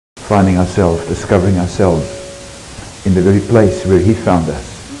finding ourselves, discovering ourselves in the very place where he found us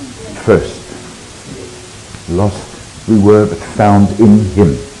first. Lost we were, but found in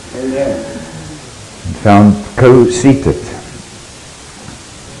him. Amen. And found co-seated.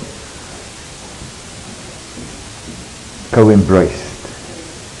 Co-embraced.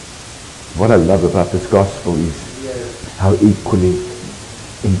 What I love about this gospel is how equally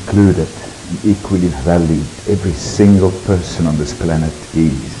included and equally valued every single person on this planet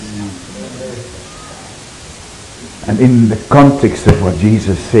is. And in the context of what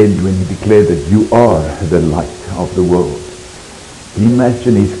Jesus said when he declared that you are the light of the world, can you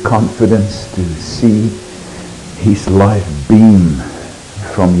imagine his confidence to see his life beam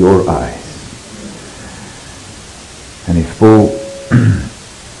from your eyes? And if Paul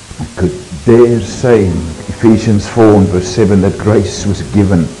could dare say in Ephesians 4 and verse 7 that grace was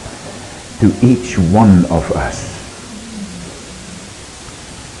given to each one of us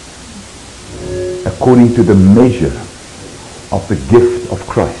according to the measure of the gift of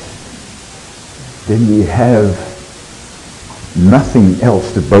Christ, then we have nothing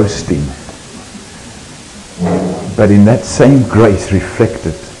else to boast in but in that same grace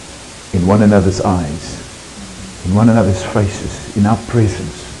reflected in one another's eyes, in one another's faces, in our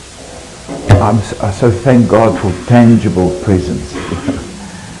presence. I so thank God for tangible presence.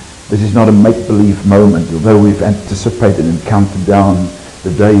 This is not a make-believe moment, although we've anticipated and counted down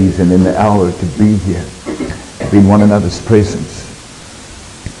the days and then the hour to be here, to be in one another's presence.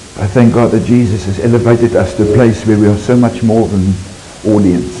 I thank God that Jesus has elevated us to a place where we are so much more than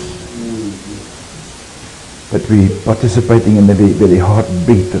audience. But we are participating in the very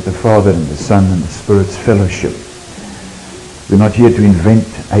heartbeat of the Father and the Son and the Spirit's fellowship. We're not here to invent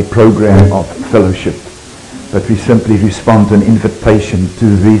a program of fellowship, but we simply respond to an invitation to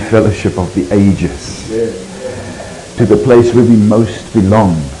the fellowship of the ages, to the place where we most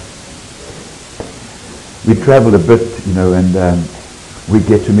belong. We travel a bit, and we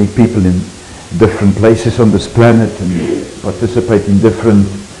get to meet people in different places on this planet and participate in different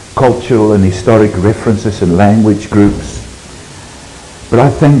cultural and historic references and language groups. But I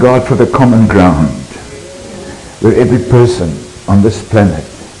thank God for the common ground where every person on this planet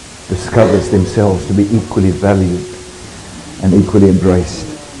discovers themselves to be equally valued and equally embraced.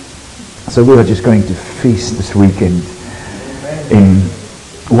 So we are just going to feast this weekend in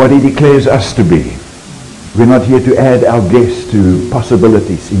what he declares us to be. We're not here to add our guess to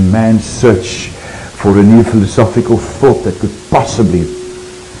possibilities in man's search for a new philosophical thought that could possibly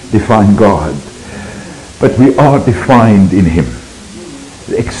define God. But we are defined in him.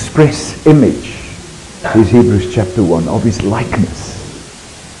 The express image is Hebrews chapter 1 of his likeness.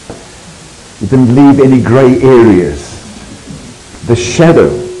 He didn't leave any gray areas. The shadow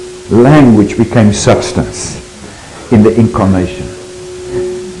language became substance in the incarnation.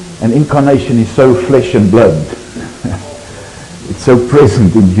 And incarnation is so flesh and blood. It's so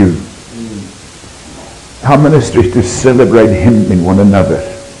present in you. Our ministry is to celebrate him in one another.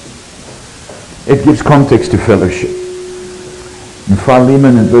 It gives context to fellowship. In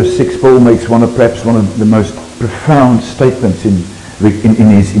Philemon in verse 6, Paul makes perhaps one of the most profound statements in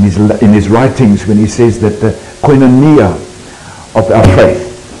his writings when he says that the koinonia of our faith,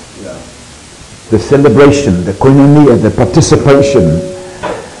 the celebration, the koinonia, the participation.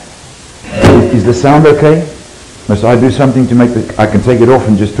 Is the sound okay? Must I do something to make I can take it off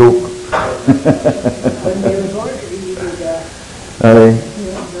and just talk?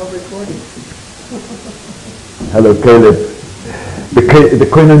 Hello, Caleb. The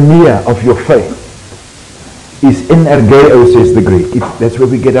koinonia of your faith is energeo, says the Greek. That's where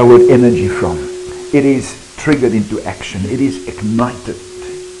we get our word energy from. It is triggered into action. It is ignited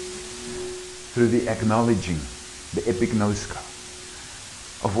through the acknowledging, the epignoska,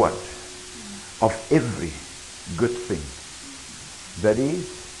 of what? Of every good thing that is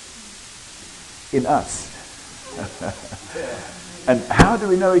in us. And how do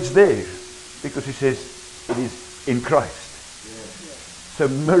we know it's there? Because he says it is in Christ. So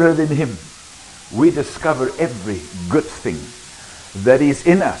mirrored in him, we discover every good thing that is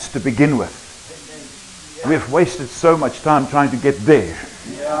in us to begin with. We've wasted so much time trying to get there,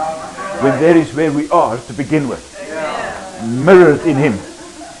 when there is where we are to begin with. Mirrored in him.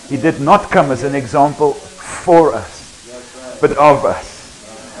 He did not come as an example for us, but of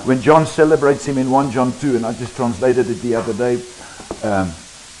us. When John celebrates him in 1 John 2, and I just translated it the other day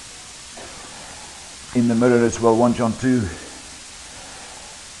in the mirror as well, 1 John 2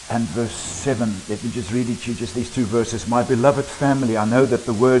 and verse 7. Let me just read it to you, just these two verses. My beloved family, I know that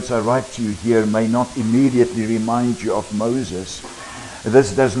the words I write to you here may not immediately remind you of Moses.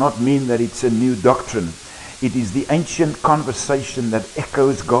 This does not mean that it's a new doctrine. It is the ancient conversation that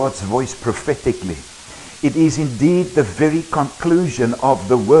echoes God's voice prophetically. It is indeed the very conclusion of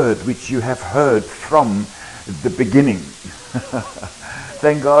the word which you have heard from the beginning.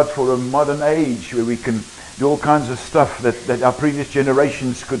 Thank God for a modern age where we can do all kinds of stuff that our previous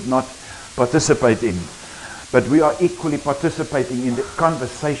generations could not participate in. But we are equally participating in the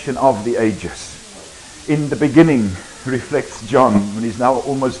conversation of the ages. In the beginning, reflects John, when he's now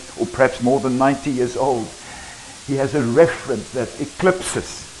almost, or perhaps more than 90 years old. He has a reference that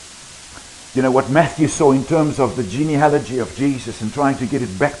eclipses, you know, what Matthew saw in terms of the genealogy of Jesus and trying to get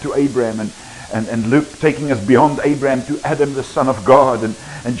it back to Abraham, and Luke taking us beyond Abraham to Adam, the Son of God.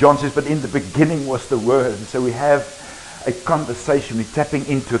 And John says, but in the beginning was the Word. And so we have a conversation, we're tapping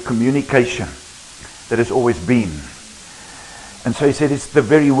into a communication that has always been. And so he said, it's the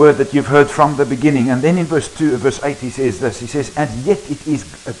very word that you've heard from the beginning. And then in verse 8 he says this, he says, and yet it is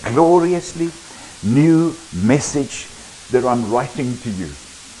a gloriously new message that I'm writing to you.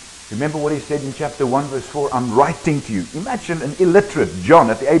 Remember what he said in chapter 1 verse 4, I'm writing to you. Imagine an illiterate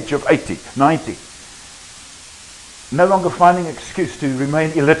John at the age of 90. No longer finding an excuse to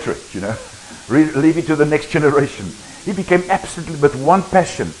remain illiterate, you know. Leave it to the next generation. He became absolutely with one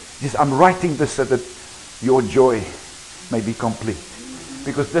passion. He says, I'm writing this so that your joy may be complete,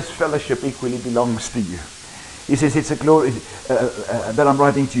 because this fellowship equally belongs to you. He says it's a glory that I'm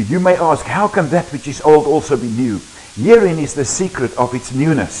writing to you. You may ask, how can that which is old also be new? Herein is the secret of its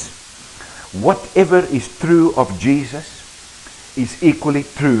newness. Whatever is true of Jesus is equally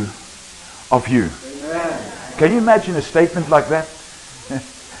true of you. Amen. Can you imagine a statement like that?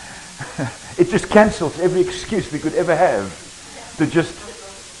 It just cancels every excuse we could ever have to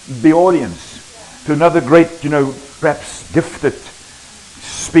just be audience to another great, you know, perhaps gifted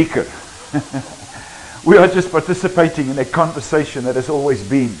speaker. We are just participating in a conversation that has always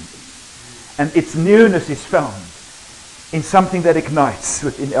been. And its newness is found in something that ignites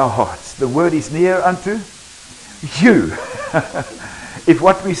within our hearts. The word is near unto you. If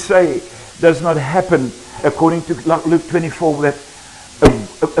what we say does not happen according to Luke 24, that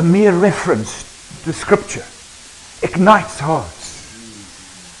a mere reference to Scripture ignites hearts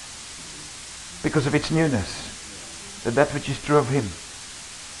because of its newness, that which is true of him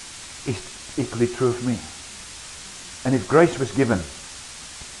is equally true of me. And if grace was given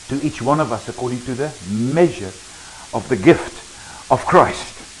to each one of us according to the measure of the gift of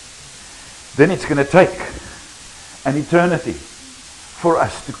Christ, then it's going to take an eternity for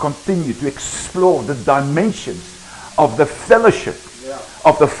us to continue to explore the dimensions of the fellowship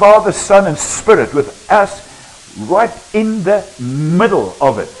of the Father, Son, and Spirit with us right in the middle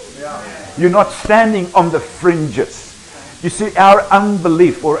of it. You're not standing on the fringes. You see, our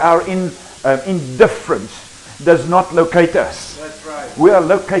unbelief or our indifference does not locate us. That's right. We are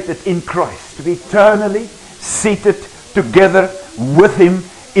located in Christ, eternally seated together with Him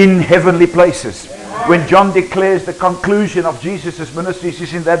in heavenly places. When John declares the conclusion of Jesus' ministry, he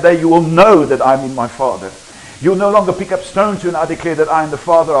says, in that day you will know that I'm in my Father. You'll no longer pick up stones when I declare that I and the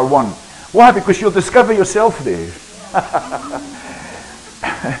Father are one. Why? Because you'll discover yourself there.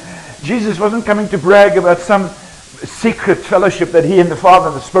 Jesus wasn't coming to brag about some secret fellowship that He and the Father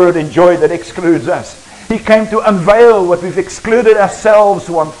and the Spirit enjoy that excludes us. He came to unveil what we've excluded ourselves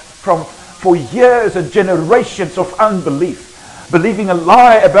from for years and generations of unbelief, believing a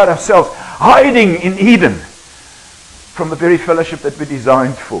lie about ourselves, hiding in Eden from the very fellowship that we're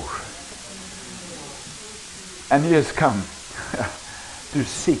designed for. And He has come to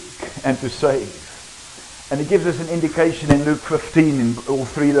seek and to save. And He gives us an indication in Luke 15 in all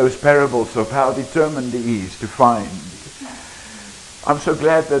three of those parables of how determined He is to find. I'm so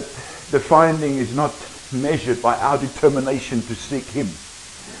glad that the finding is not measured by our determination to seek Him.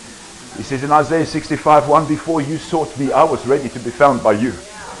 He says in Isaiah 65:1, before you sought me, I was ready to be found by you.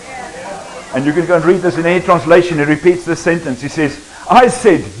 And you can go and read this in any translation. He repeats this sentence. He says, I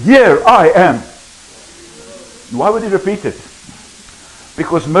said, here I am. Why would He repeat it?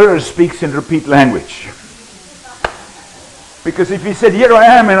 Because mirror speaks in repeat language. Because if He said, here I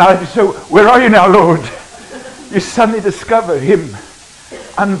am, and I say, where are you now, Lord? You suddenly discover Him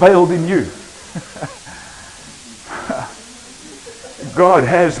unveiled in you. God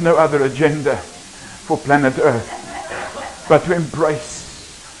has no other agenda for planet Earth but to embrace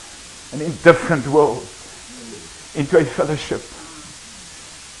an indifferent world into a fellowship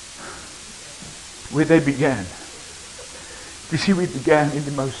where they began. You see, we began in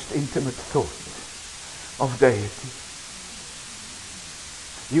the most intimate thought of deity.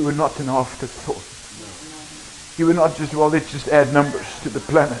 You were not an afterthought. You were not just, well, let's just add numbers to the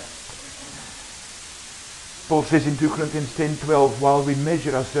planet. Paul says in 2 Corinthians 10:12, while we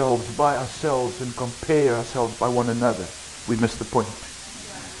measure ourselves by ourselves and compare ourselves by one another, we miss the point.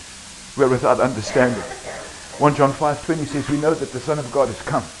 We're without understanding. 1 John 5:20 says, we know that the Son of God has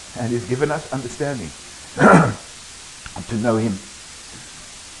come and has given us understanding to know him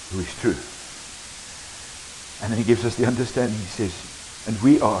who is true. And then he gives us the understanding. He says, and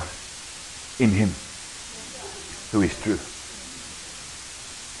we are in him who is true.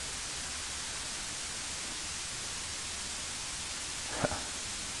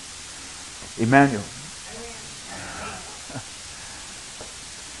 Emmanuel.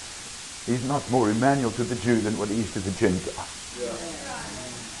 He's not more Emmanuel to the Jew than what he is to the Gentile. Yeah.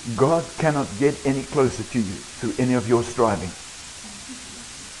 God cannot get any closer to you through any of your striving.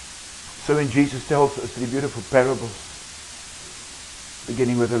 So when Jesus tells us three beautiful parables,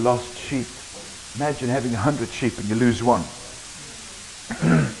 beginning with the lost sheep, imagine having 100 sheep and you lose one.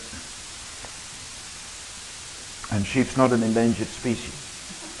 And sheep's not an endangered species.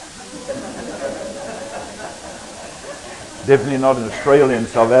 Definitely not in Australia and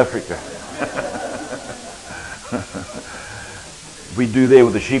South Africa. We do there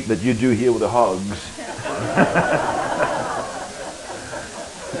with the sheep that you do here with the hogs.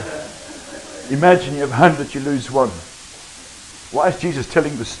 Imagine you have 100, you lose one. Why is Jesus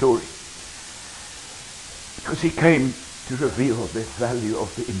telling the story? Because he came to reveal the value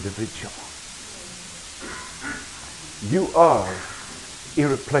of the individual. You are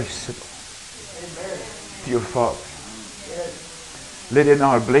irreplaceable to your Father. Lydia and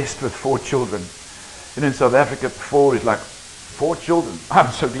I are blessed with 4 children. And in South Africa, 4 is like 4 children.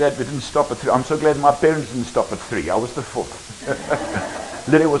 I'm so glad we didn't stop at 3. I'm so glad my parents didn't stop at 3. I was the 4th.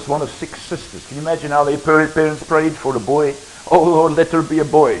 Lydia was one of 6 sisters. Can you imagine how their parents prayed for a boy? Oh Lord, let her be a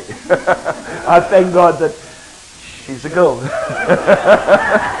boy. I thank God that she's a girl.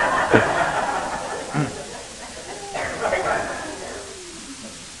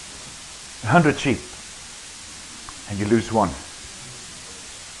 100 sheep, and you lose one.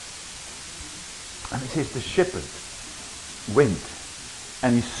 And it says the shepherd went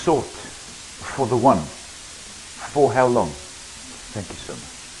and he sought for the one. For how long? Thank you so much.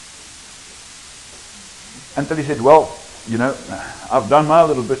 Until he said, well, you know, I've done my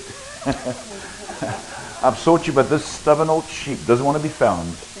little bit. I've sought you, but this stubborn old sheep doesn't want to be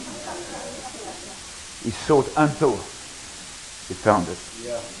found. He sought until he found it.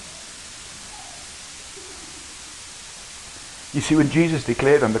 Yeah. You see, when Jesus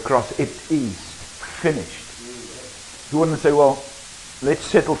declared on the cross, it is finished. He wouldn't say, well, let's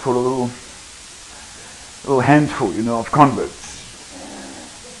settle for a little handful, you know, of converts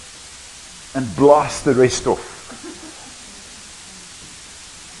and blast the rest off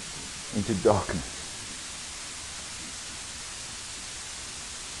into darkness.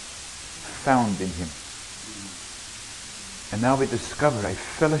 Found in him. And now we discover a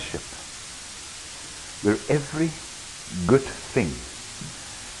fellowship where every good thing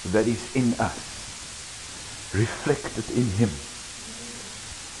that is in us, reflected in him,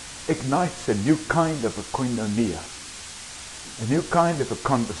 ignites a new kind of a koinonia, a new kind of a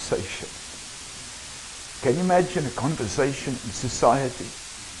conversation. Can you imagine a conversation in society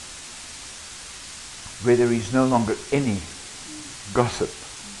where there is no longer any gossip,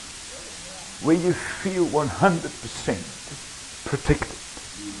 where you feel 100% protected,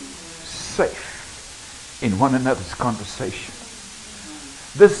 safe in one another's conversation?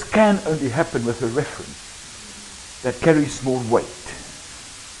 This can only happen with a reference that carries more weight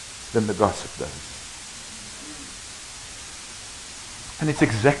than the gossip does. And it's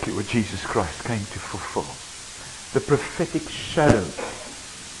exactly what Jesus Christ came to fulfill. The prophetic shadow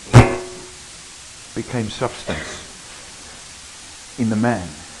became substance in the man,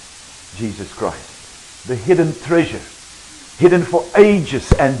 Jesus Christ. The hidden treasure, hidden for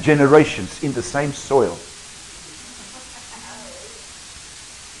ages and generations in the same soil,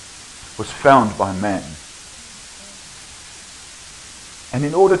 was found by man. And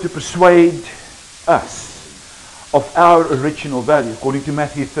in order to persuade us of our original value, according to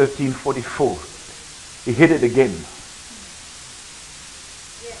Matthew 13:44, he hid it again.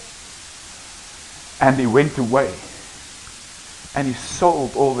 And he went away and he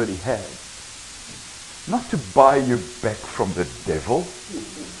sold all that he had. Not to buy you back from the devil.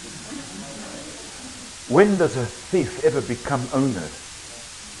 When does a thief ever become owner?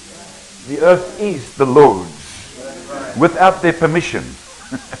 The earth is the Lord's, without their permission,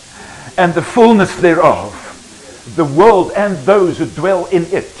 and the fullness thereof, the world and those who dwell in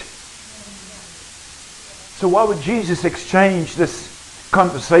it. So why would Jesus exchange this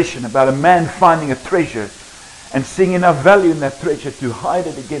conversation about a man finding a treasure and seeing enough value in that treasure to hide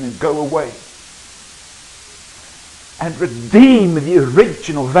it again and go away? and redeem the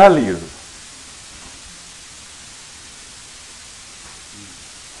original value.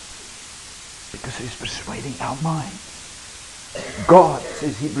 Because he's persuading our minds. God,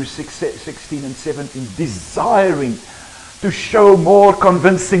 says Hebrews 16 and 17, desiring to show more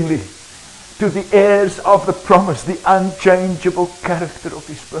convincingly to the heirs of the promise the unchangeable character of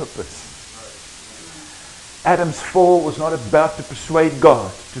his purpose. Adam's fall was not about to persuade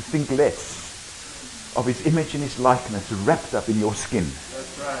God to think less of his image and his likeness wrapped up in your skin.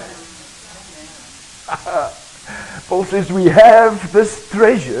 That's right. Paul says we have this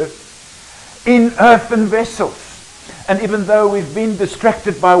treasure in earthen vessels. And even though we've been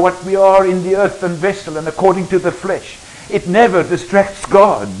distracted by what we are in the earthen vessel and according to the flesh, it never distracts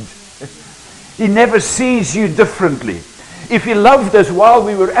God. He never sees you differently. If he loved us while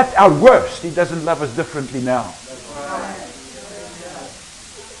we were at our worst, he doesn't love us differently now.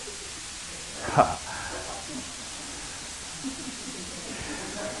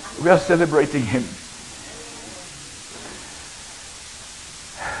 We are celebrating him.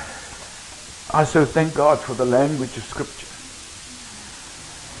 I so thank God for the language of Scripture.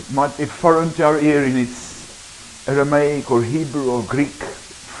 It might be foreign to our ear in its Aramaic or Hebrew or Greek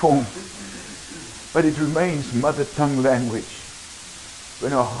form, but it remains mother tongue language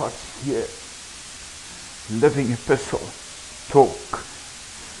when our hearts hear living epistle talk.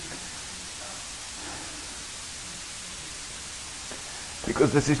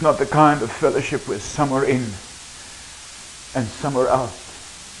 Because this is not the kind of fellowship where some are in and some are out.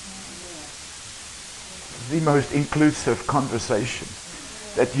 The most inclusive conversation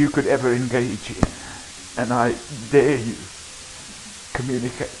that you could ever engage in. And I dare you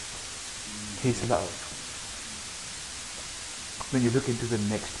communicate his love when you look into the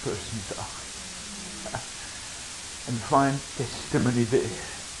next person's eye and find testimony there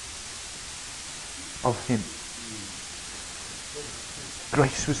of him.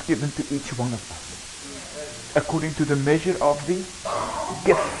 Grace was given to each one of us according to the measure of the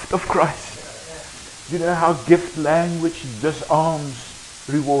gift of Christ. You know how gift language disarms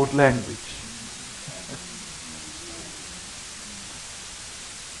reward language.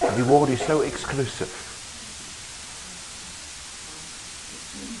 Reward is so exclusive.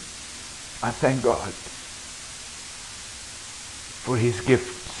 I thank God for his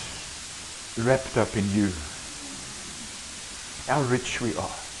gifts wrapped up in you. How rich we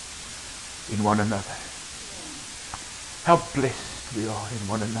are in one another. How blessed we are in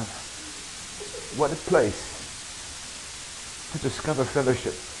one another. What a place to discover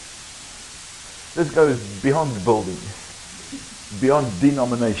fellowship. This goes beyond buildings, beyond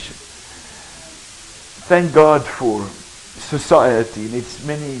denomination. Thank God for society in its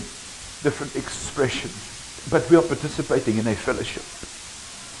many different expressions. But we are participating in a fellowship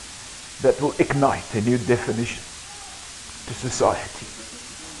that will ignite a new definition to society.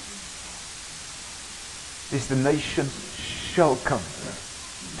 Is the nations shall come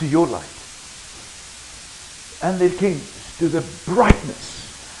to your light, and their kings to the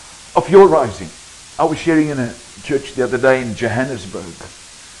brightness of your rising. I was sharing in a church the other day in Johannesburg,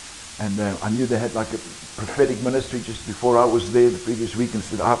 and I knew they had like a prophetic ministry just before I was there the previous week, and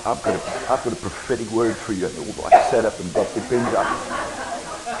said, I've got a prophetic word for you. And I sat up and got the pens up.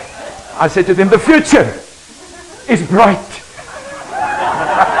 I said to them, the future is bright.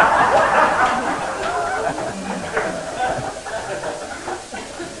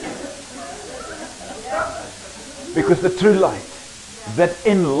 Because the true light that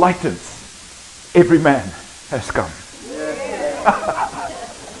enlightens every man has come.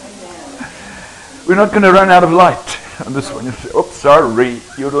 We're not going to run out of light on this one. You say, oops, sorry,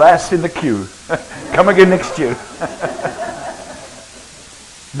 you're last in the queue. Come again next year.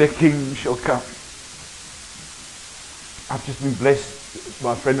 The King shall come. I've just been blessed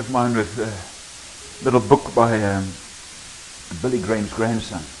by a friend of mine with a little book by Billy Graham's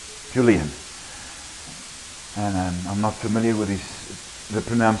grandson, Julian. And I'm not familiar with the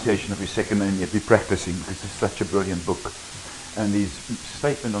pronunciation of his second name yet. We're practicing because it's such a brilliant book. And his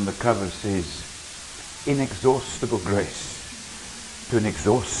statement on the cover says, inexhaustible grace to an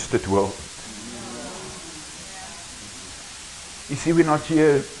exhausted world. You see, we're not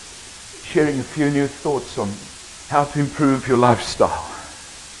here sharing a few new thoughts on how to improve your lifestyle.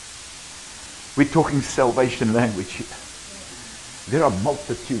 We're talking salvation language here. There are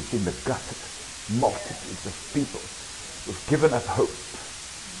multitudes in the gutter. Multitudes of people who've given up hope.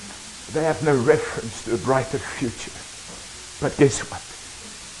 They have no reference to a brighter future. But guess what?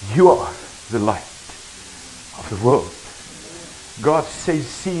 You are the light of the world. God says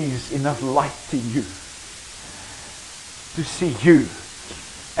sees enough light in you to see you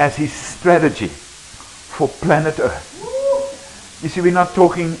as his strategy for planet Earth. You see, we're not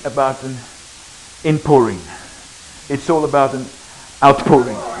talking about an inpouring. It's all about an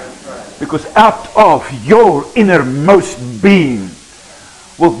outpouring. Because out of your innermost being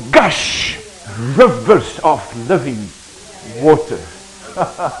will gush rivers of living water.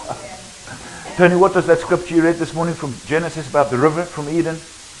 Tony, what was that scripture you read this morning from Genesis about the river from Eden?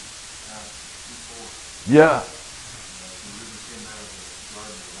 Yeah.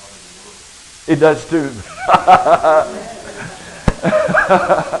 It does too.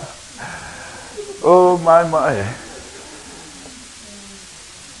 Oh my.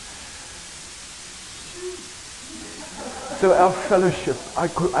 So our fellowship, our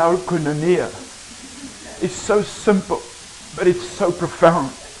koinonia, is so simple, but it's so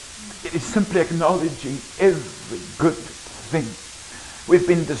profound. It is simply acknowledging every good thing. We've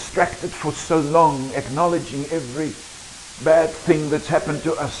been distracted for so long, acknowledging every bad thing that's happened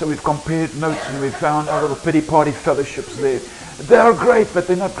to us. So we've compared notes and we've found our little pity party fellowships there. They are great, but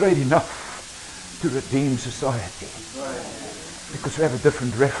they're not great enough to redeem society. Because we have a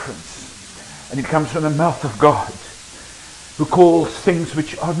different reference. And it comes from the mouth of God, who calls things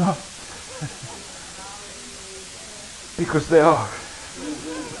which are not. Because they are.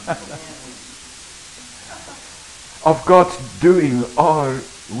 Of God's doing are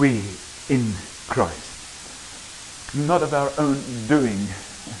we in Christ. Not of our own doing.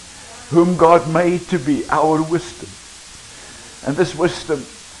 Whom God made to be our wisdom. And this wisdom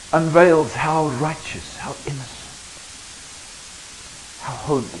unveils how righteous, how innocent, how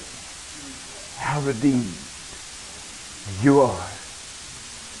holy, how redeemed you are.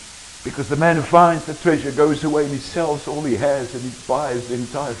 Because the man who finds the treasure goes away and he sells all he has and he buys the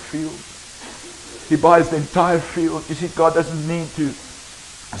entire field. He buys the entire field. You see, God doesn't need to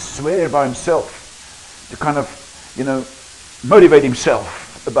swear by himself to kind of, motivate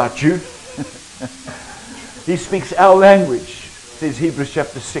himself about you. He speaks our language, says Hebrews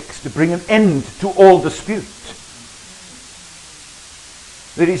chapter 6, to bring an end to all dispute.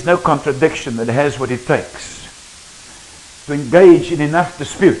 There is no contradiction that has what it takes to engage in enough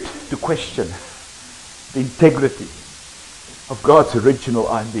dispute to question the integrity of God's original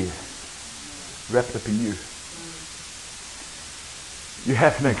idea wrapped up in you. You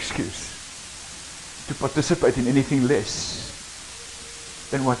have no excuse to participate in anything less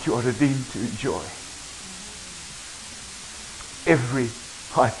than what you are redeemed to enjoy. Every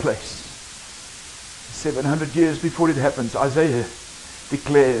high place. 700 years before it happens, Isaiah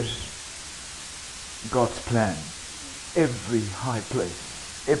declares God's plan. Every high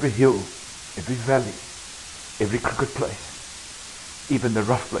place, every hill, every valley, every crooked place, even the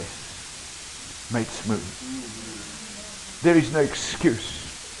rough place, made smooth. There is no excuse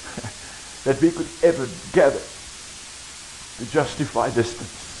that we could ever gather to justify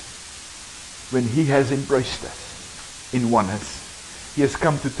distance when He has embraced us in oneness. He has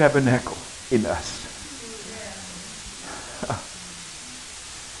come to tabernacle in us.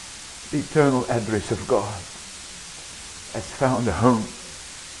 The eternal address of God has found a home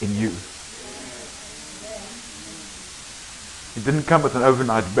in you. It didn't come with an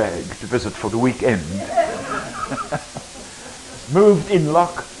overnight bag to visit for the weekend. Moved in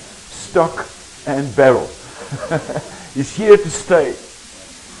lock, stock and barrel. He's here to stay.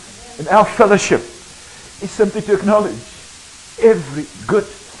 And our fellowship is simply to acknowledge every good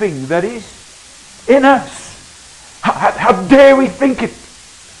thing that is in us. How dare we think it?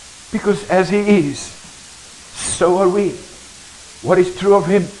 Because as He is, so are we. What is true of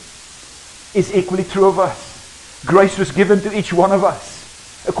Him is equally true of us. Grace was given to each one of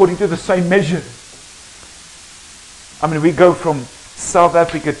us according to the same measure. I mean, we go from South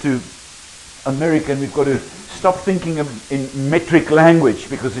Africa to America and we've got to stop thinking in metric language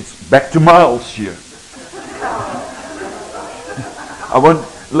because it's back to miles here. I won't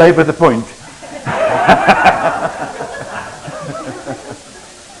labor the point.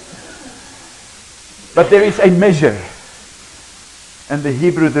 But there is a measure. And the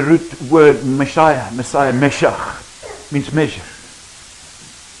Hebrew, the root word Messiah, Meshach, means measure.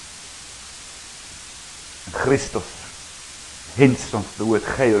 And Christos, hence of the word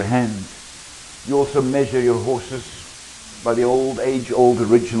Cher, hand. You also measure your horses by the old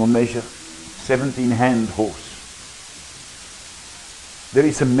original measure, 17-hand horse. There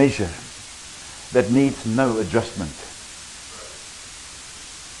is a measure that needs no adjustment.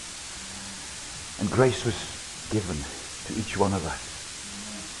 And grace was given to each one of us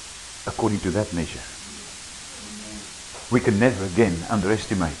according to that measure. We can never again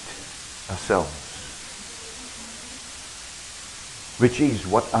underestimate ourselves, which is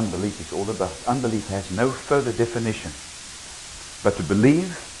what unbelief is all about. Unbelief has no further definition but to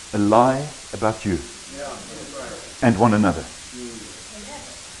believe a lie about you and one another.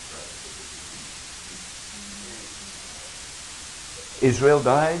 Israel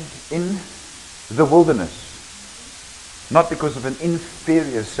died in the wilderness, not because of an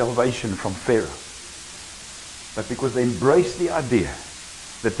inferior salvation from Pharaoh, but because they embraced the idea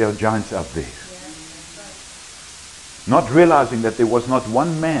that there are giants out there. Not realizing that there was not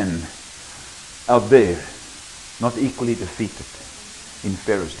one man out there not equally defeated in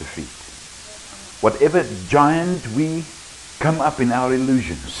Pharaoh's defeat. Whatever giant we come up in our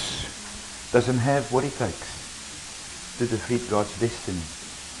illusions doesn't have what it takes to defeat God's destiny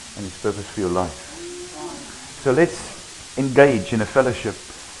and His purpose for your life. So let's engage in a fellowship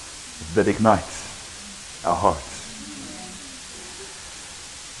that ignites our hearts.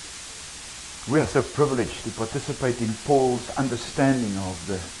 We are so privileged to participate in Paul's understanding of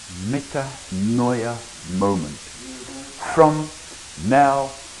the metanoia moment. From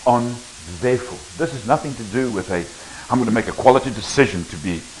now on, therefore. This has nothing to do with I'm going to make a quality decision to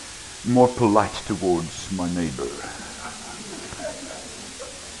be more polite towards my neighbor.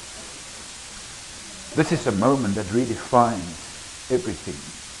 This is a moment that redefines everything.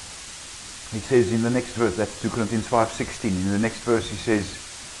 He says in the next verse, that's 2 Corinthians 5:16, in the next verse he says,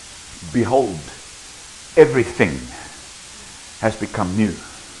 behold, everything has become new.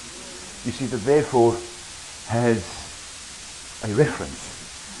 You see, the therefore has a reference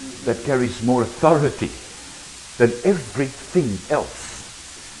that carries more authority than everything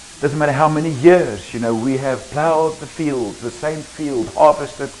else. Doesn't matter how many years, we have plowed the field,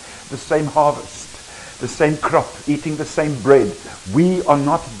 harvested the same harvest, the same crop, eating the same bread. We are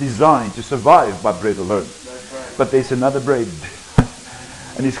not designed to survive by bread alone. But there's another bread.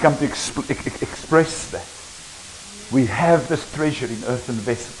 And He's come to express that. We have this treasure in earthen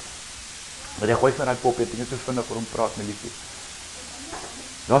vessels. Maar jy gooi van daai pop, het jy so vinnig oor hom praat, my liefie.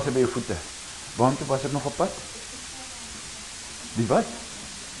 Daar sy by jou voete. Waartoe was ek nog op pad? Die wat?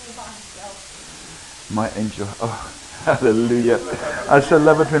 My angel. Oh, hallelujah. I so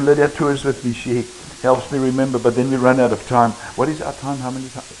love it when Lydia tours with me. She helps me remember, but then we run out of time. What is our time? How many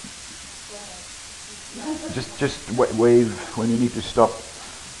times? Just wave when you need to stop.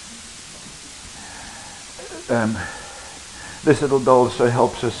 This little doll so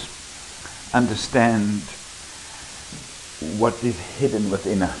helps us understand what is hidden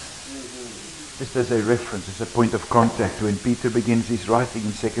within us. Just as a reference, as a point of contact, when Peter begins his writing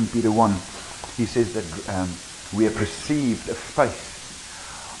in 2 Peter 1, he says that we have received a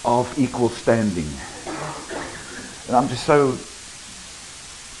faith of equal standing. And I'm just so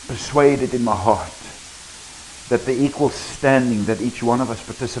persuaded in my heart that the equal standing that each one of us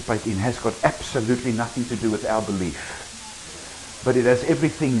participate in has got absolutely nothing to do with our belief. But it has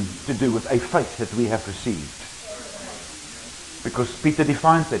everything to do with a faith that we have received. Because Peter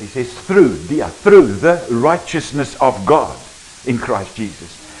defines that. He says, through the righteousness of God in Christ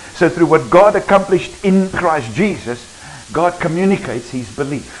Jesus. So through what God accomplished in Christ Jesus, God communicates His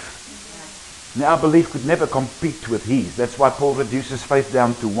belief. Now our belief could never compete with His. That's why Paul reduces faith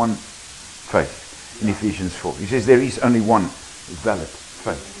down to one faith. In Ephesians 4. He says there is only one valid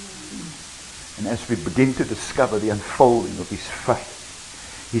faith. And as we begin to discover the unfolding of His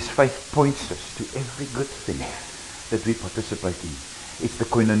faith points us to every good thing that we participate in. It's the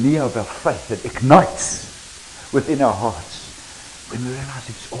koinonia of our faith that ignites within our hearts when we realize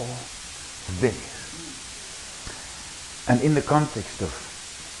it's all there. And in the context of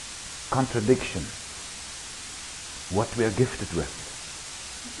contradiction, what we are gifted with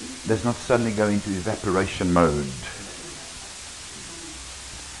does not suddenly go into evaporation mode.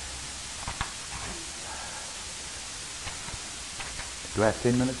 Do I have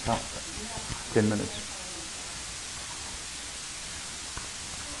 10 minutes? No. 10 minutes.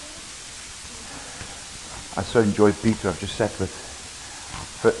 I so enjoyed Peter. I've just sat with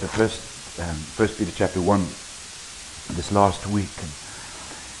the first Peter chapter 1 this last week. And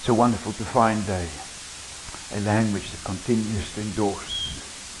it's so wonderful to find a language that continues to endorse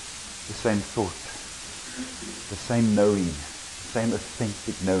the same thought, the same knowing, the same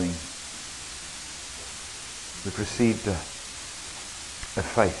authentic knowing. We've received a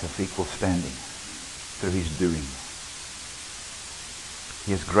faith of equal standing through His doing.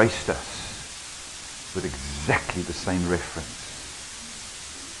 He has graced us with exactly the same reference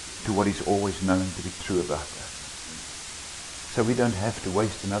to what is always known to be true about us. So we don't have to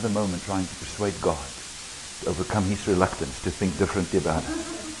waste another moment trying to persuade God to overcome His reluctance to think differently about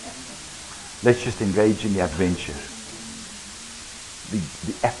us. Let's just engage in the adventure, the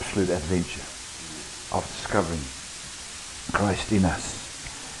absolute adventure of discovering Christ in us.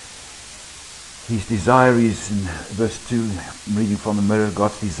 His desire is, in verse 2, I'm reading from the Mirror,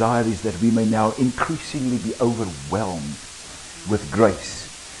 God's desire is that we may now increasingly be overwhelmed with grace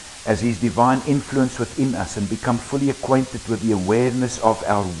as his divine influence within us and become fully acquainted with the awareness of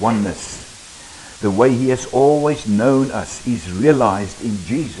our oneness. The way he has always known us is realized in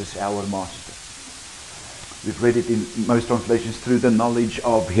Jesus, our Master. We've read it in most translations, through the knowledge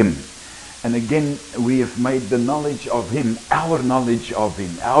of him. And again, we have made the knowledge of him, our knowledge of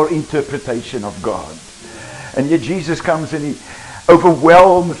him, our interpretation of God. And yet Jesus comes and he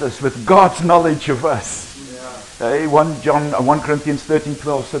overwhelms us with God's knowledge of us. 1 Corinthians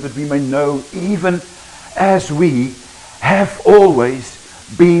 13:12, so that we may know even as we have always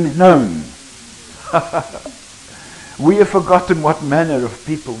been known. We have forgotten what manner of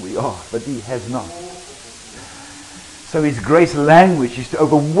people we are, but he has not. So his grace language is to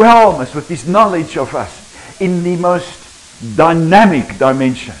overwhelm us with his knowledge of us in the most dynamic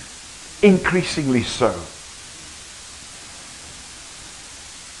dimension, increasingly so.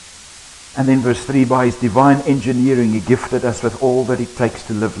 And then verse 3, by his divine engineering, he gifted us with all that it takes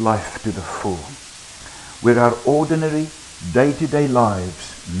to live life to the full, where our ordinary day-to-day lives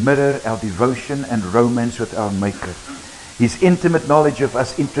mirror our devotion and romance with our Maker. His intimate knowledge of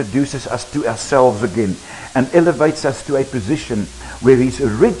us introduces us to ourselves again and elevates us to a position where his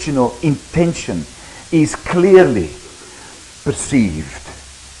original intention is clearly perceived.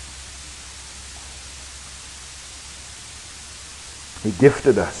 He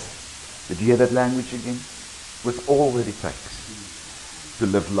gifted us. Did you hear that language again? With all that it takes to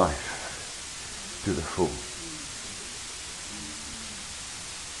live life to the full.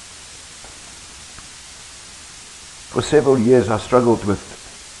 For several years I struggled with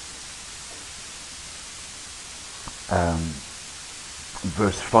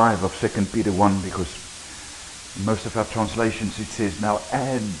verse 5 of 2 Peter 1, because in most of our translations it says, now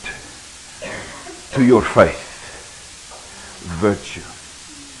add to your faith virtue,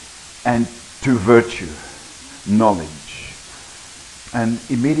 and to virtue knowledge. And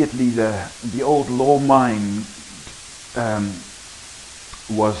immediately the old law mind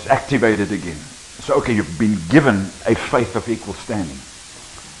was activated again. So okay, you've been given a faith of equal standing,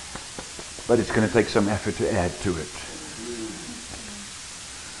 but it's going to take some effort to add to it.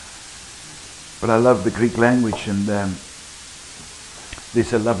 But I love the Greek language, and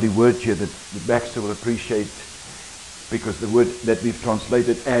there's a lovely word here that Baxter will appreciate, because the word that we've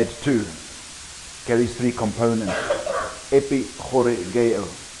translated add to carries three components. Epi, chore, geo.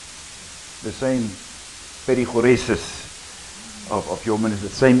 The same perichoresis of your ministry,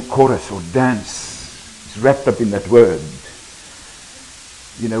 the same chorus or dance is wrapped up in that word.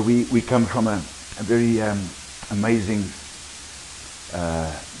 You know, we come from a very amazing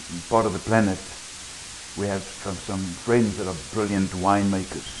part of the planet. We have some friends that are brilliant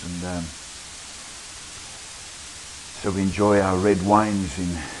winemakers, and so we enjoy our red wines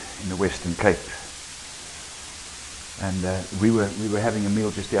in the Western Cape. And we were having a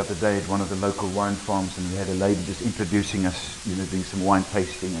meal just the other day at one of the local wine farms, and we had a lady just introducing us, you know, doing some wine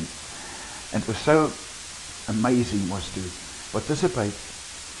tasting, and it was so amazing was to participate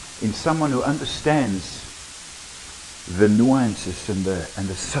in someone who understands the nuances and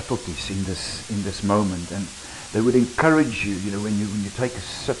the subtleties in this moment. And they would encourage you, you know, when you take a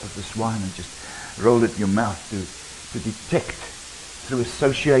sip of this wine and just roll it in your mouth, to detect through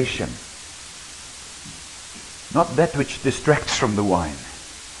association not that which distracts from the wine,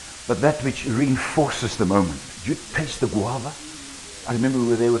 but that which reinforces the moment. Did you taste the guava? I remember we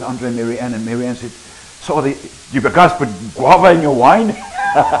were there with Andre and Marianne, and Marianne said, so you guys put guava in your wine?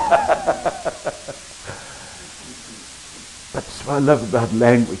 That's what I love about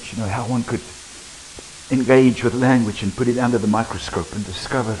language, you know, how one could engage with language and put it under the microscope and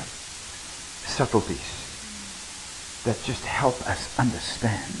discover subtleties that just help us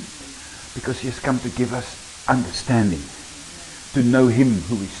understand. Because he has come to give us understanding, to know him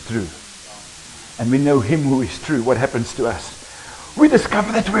who is true. And we know him who is true. What happens to us? We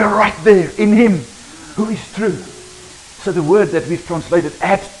discover that we are right there in him who is true. So the word that we've translated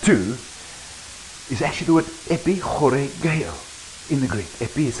add to is actually the word epi, chore, geo in the Greek.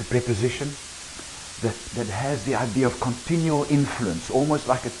 Epi is a preposition that has the idea of continual influence, almost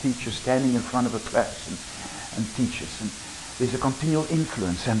like a teacher standing in front of a class and teaches. And there's a continual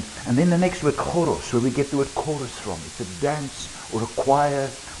influence. And then the next word, choros, where we get the word chorus from. It's a dance or a choir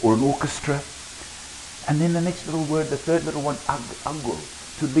or an orchestra. And then the next little word, the third little one, ago,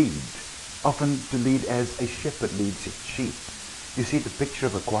 to lead. Often to lead as a shepherd leads his sheep. You see the picture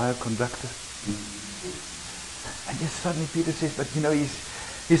of a choir conductor? And just suddenly Peter says, but you know,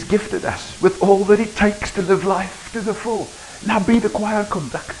 he's gifted us with all that it takes to live life to the full. Now be the choir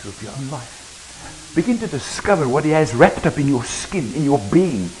conductor of your own life. Begin to discover what he has wrapped up in your skin, in your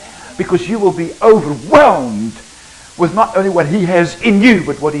being, because you will be overwhelmed with not only what He has in you,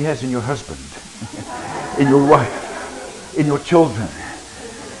 but what He has in your husband, in your wife, in your children,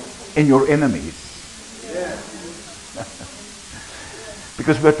 in your enemies.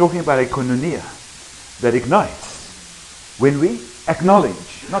 Because we're talking about a koinonia that ignites when we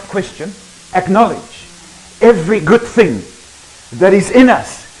acknowledge, not question, acknowledge every good thing that is in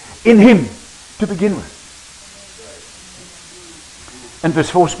us, in Him, to begin with. And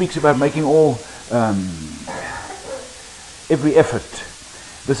verse 4 speaks about making all, every effort.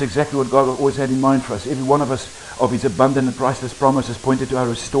 This is exactly what God always had in mind for us. Every one of us, of His abundant and priceless promises, pointed to our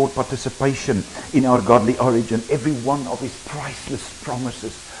restored participation in our godly origin. Every one of His priceless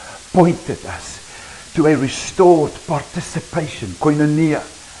promises pointed us to a restored participation, koinonia,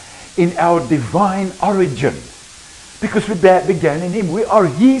 in our divine origin. Because we began in Him. We are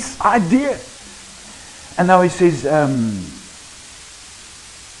His idea. And now He says,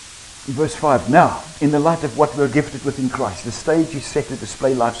 verse 5, now, in the light of what we're gifted with in Christ, the stage is set to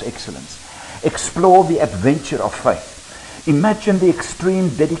display life's excellence. Explore the adventure of faith. Imagine the extreme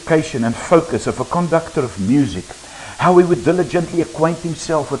dedication and focus of a conductor of music, how he would diligently acquaint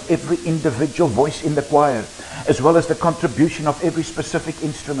himself with every individual voice in the choir, as well as the contribution of every specific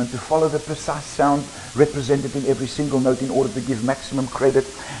instrument to follow the precise sound represented in every single note in order to give maximum credit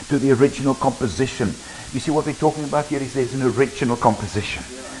to the original composition. You see what we're talking about here is there's an original composition.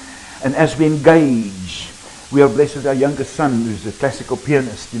 And as we engage, we are blessed with our youngest son, who's a classical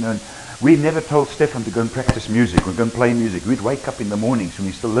pianist, and we never told Stefan to go and practice music or go and play music. We'd wake up in the mornings when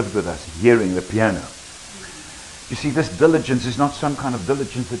he still lived with us, hearing the piano. You see, this diligence is not some kind of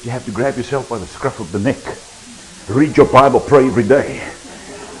diligence that you have to grab yourself by the scruff of the neck. Read your Bible, pray every day.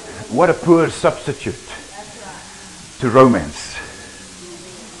 What a poor substitute to romance.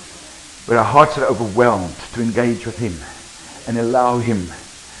 Where our hearts are overwhelmed to engage with Him and allow Him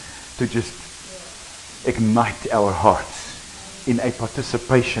to just ignite our hearts in a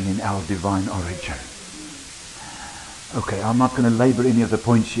participation in our divine origin. Okay, I'm not going to labor any of the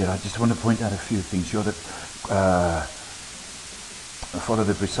points here. I just want to point out a few things. You're follow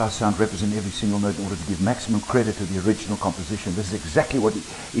the precise sound, represent every single note in order to give maximum credit to the original composition. This is exactly what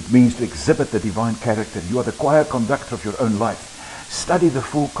it means to exhibit the divine character. You are the choir conductor of your own life. Study the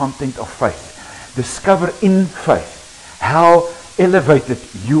full content of faith. Discover in faith how elevated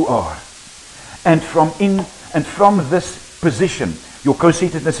you are. And from this position, your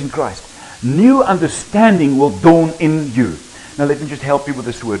co-seatedness in Christ, new understanding will dawn in you. Now let me just help you with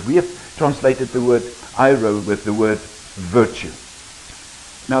this word. We have translated the word iro with the word virtue.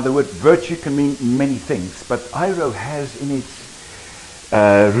 Now the word virtue can mean many things, but iro has in its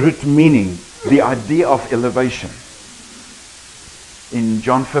root meaning the idea of elevation. In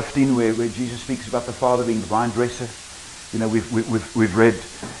John 15, where Jesus speaks about the Father being the vine dresser, we've read,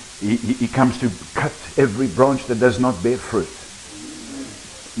 he comes to cut every branch that does not bear fruit.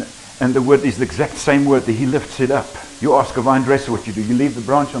 And the word is the exact same word that He lifts it up. You ask a vine dresser what you do. You leave the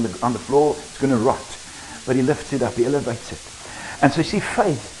branch on the floor, it's going to rot. But He lifts it up, He elevates it. And so you see,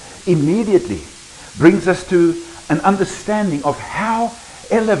 faith immediately brings us to an understanding of how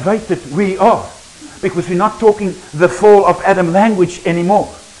elevated we are. Because we're not talking the fall of Adam language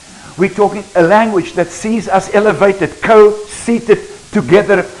anymore. We're talking a language that sees us elevated, co-seated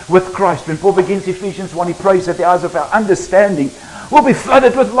together with Christ. When Paul begins Ephesians 1, he prays that the eyes of our understanding will be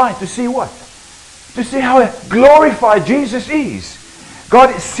flooded with light. To see what? To see how glorified Jesus is. God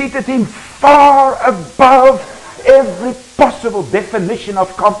has seated Him far above every possible definition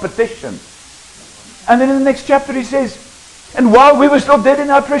of competition. And then in the next chapter he says, and while we were still dead in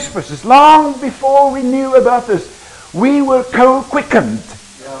our trespasses, long before we knew about this, we were co-quickened.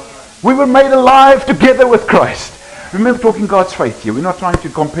 We were made alive together with Christ. Remember, talking God's faith here. We're not trying to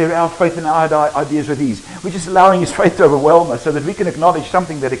compare our faith and our ideas with His. We're just allowing His faith to overwhelm us so that we can acknowledge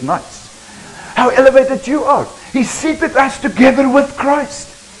something that ignites. How elevated you are. He seated us together with Christ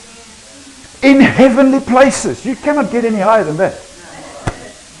in heavenly places. You cannot get any higher than that.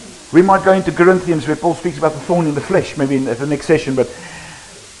 We might go into Corinthians where Paul speaks about the thorn in the flesh, maybe in the next session, but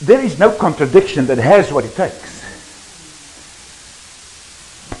there is no contradiction that has what it takes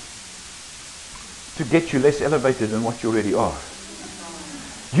to get you less elevated than what you already are.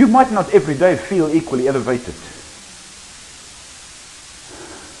 You might not every day feel equally elevated.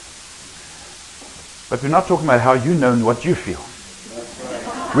 But we're not talking about how you know and what you feel.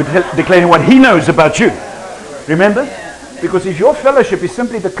 We're declaring what He knows about you. Remember? Because if your fellowship is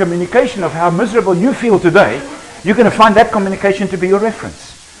simply the communication of how miserable you feel today, you're going to find that communication to be your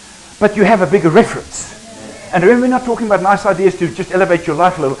reference. But you have a bigger reference. And remember, we're not talking about nice ideas to just elevate your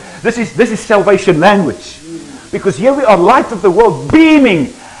life a little. This is salvation language. Because here we are, light of the world,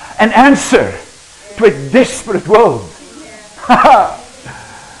 beaming an answer to a desperate world.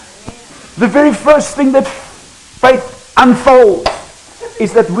 The very first thing that faith unfolds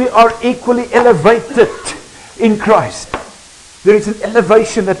is that we are equally elevated in Christ. There is an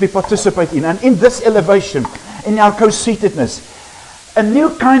elevation that we participate in. And in this elevation, in our co-seatedness, a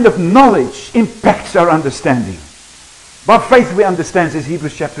new kind of knowledge impacts our understanding. By faith we understand, says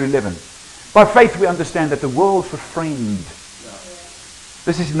Hebrews chapter 11. By faith we understand that the worlds were framed.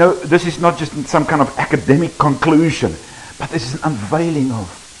 This is not just some kind of academic conclusion, but this is an unveiling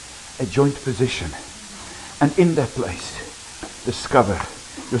of a joint position. And in that place, discover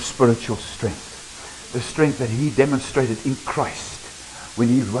your spiritual strength. The strength that He demonstrated in Christ when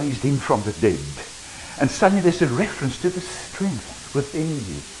He raised Him from the dead. And suddenly there's a reference to the strength within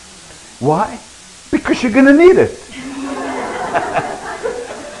you. Why? Because you're going to need it.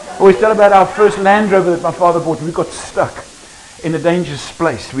 I always tell about our first Land Rover that my father bought. We got stuck in a dangerous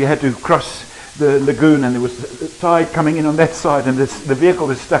place. We had to cross the lagoon, and there was a tide coming in on that side, and the vehicle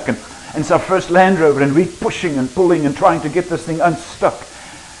was stuck. And it's our first Land Rover, and we're pushing and pulling and trying to get this thing unstuck.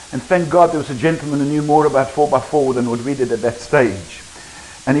 And thank God there was a gentleman who knew more about 4x4 than what we did at that stage.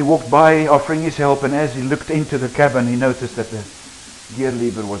 And he walked by offering his help, and as he looked into the cabin, he noticed that the gear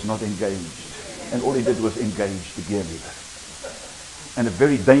lever was not engaged. And all he did was engage the gear lever. And a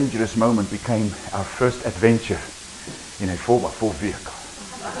very dangerous moment became our first adventure in a 4x4 vehicle.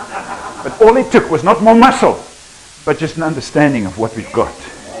 But all it took was not more muscle, but just an understanding of what we've got.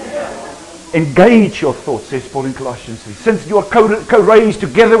 Engage your thoughts, says Paul in Colossians 3. Since you are co-raised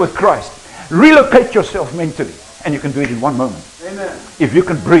together with Christ, relocate yourself mentally. And you can do it in one moment. Amen. If you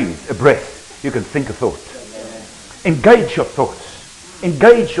can breathe a breath, you can think a thought. Amen. Engage your thoughts.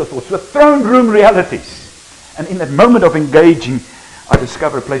 Engage your thoughts with throne room realities. And in that moment of engaging, I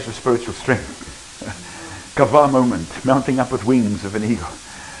discover a place of spiritual strength. Kava moment, mounting up with wings of an eagle.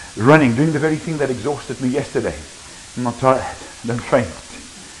 Running, doing the very thing that exhausted me yesterday. I'm not tired, don't faint.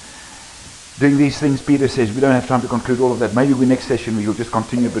 Doing these things, Peter says, we don't have time to conclude all of that. Maybe next session we will just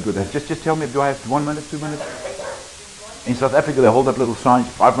continue a bit with that. Just tell me, do I have 1 minute, 2 minutes? In South Africa, they hold up little signs,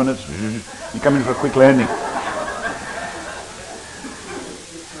 5 minutes, you come in for a quick landing.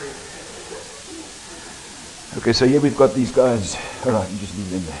 Okay, so here we've got these guys. All right, you just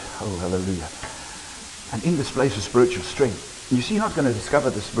leave them there. Oh, hallelujah. And in this place of spiritual strength, you see, you're not going to discover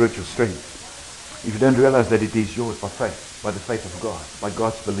the spiritual strength if you don't realize that it is yours by faith, by the faith of God, by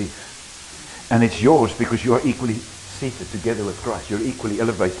God's belief. And it's yours because you are equally seated together with Christ. You're equally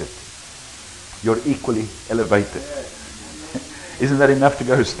elevated. You're equally elevated. Isn't that enough to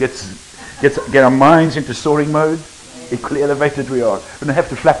go get our minds into soaring mode? Equally elevated we are. We don't have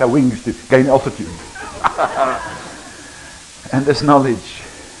to flap our wings to gain altitude. And this knowledge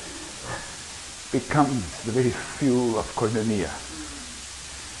becomes the very fuel of koinonia.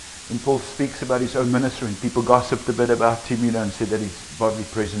 When Paul speaks about his own ministry, and people gossiped a bit about him, and said that his bodily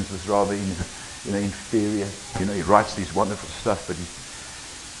presence was rather inferior. He writes these wonderful stuff, but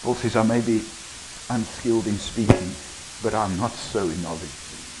Paul says, I may be unskilled in speaking, but I'm not so in knowledge.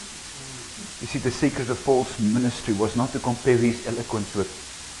 You see, the secret of Paul's ministry was not to compare his eloquence with,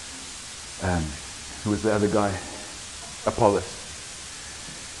 who was the other guy? Apollos.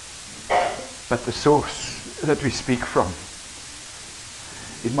 But the source that we speak from.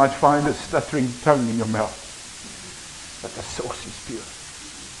 It might find a stuttering tongue in your mouth, but the source is pure.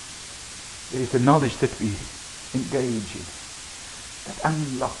 It is the knowledge that we engage in that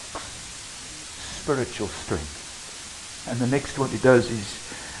unlocks spiritual strength. And the next one it does is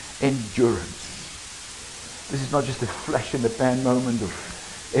endurance. This is not just a flash in the pan moment of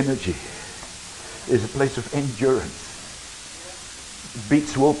energy. There's a place of endurance. It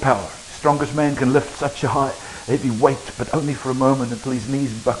beats willpower. Strongest man can lift such a heavy weight, but only for a moment until his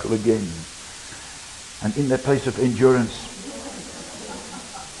knees buckle again. And in that place of endurance,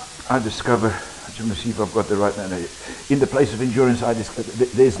 I discover, I just want to see if I've got the right name. In the place of endurance, I discover,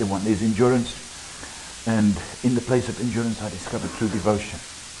 there's the one, there's endurance. And in the place of endurance, I discover true devotion.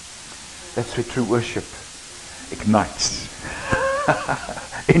 That's where true worship ignites.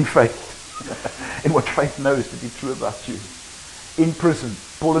 In faith. In what faith knows to be true about you. In prison,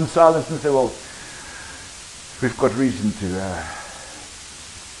 Paul and Silas and say, well, we've got reason to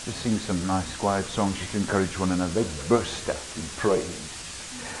just sing some nice quiet songs just to encourage one another. They burst out in praise.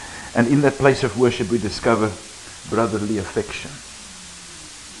 And in that place of worship we discover brotherly affection.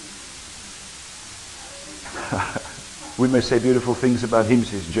 We may say beautiful things about him,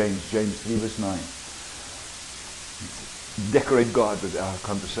 says James 3 verse 9. Decorate God with our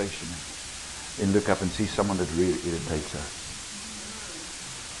conversation. And look up and see someone that really irritates us.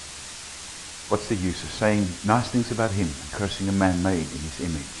 What's the use of saying nice things about him and cursing a man made in his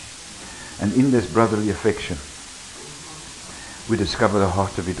image? And in this brotherly affection, we discover the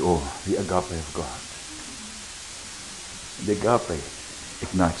heart of it all, the agape of God. The agape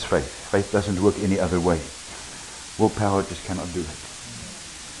ignites faith. Faith doesn't work any other way. Willpower just cannot do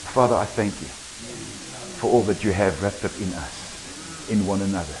it. Father, I thank you for all that you have wrapped up in us, in one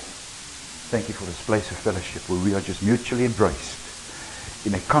another. Thank you for this place of fellowship where we are just mutually embraced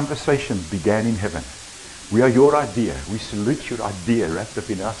in a conversation that began in heaven. We are your idea. We salute your idea wrapped up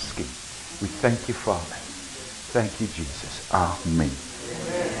in our skin. We thank you, Father. Thank you, Jesus. Amen.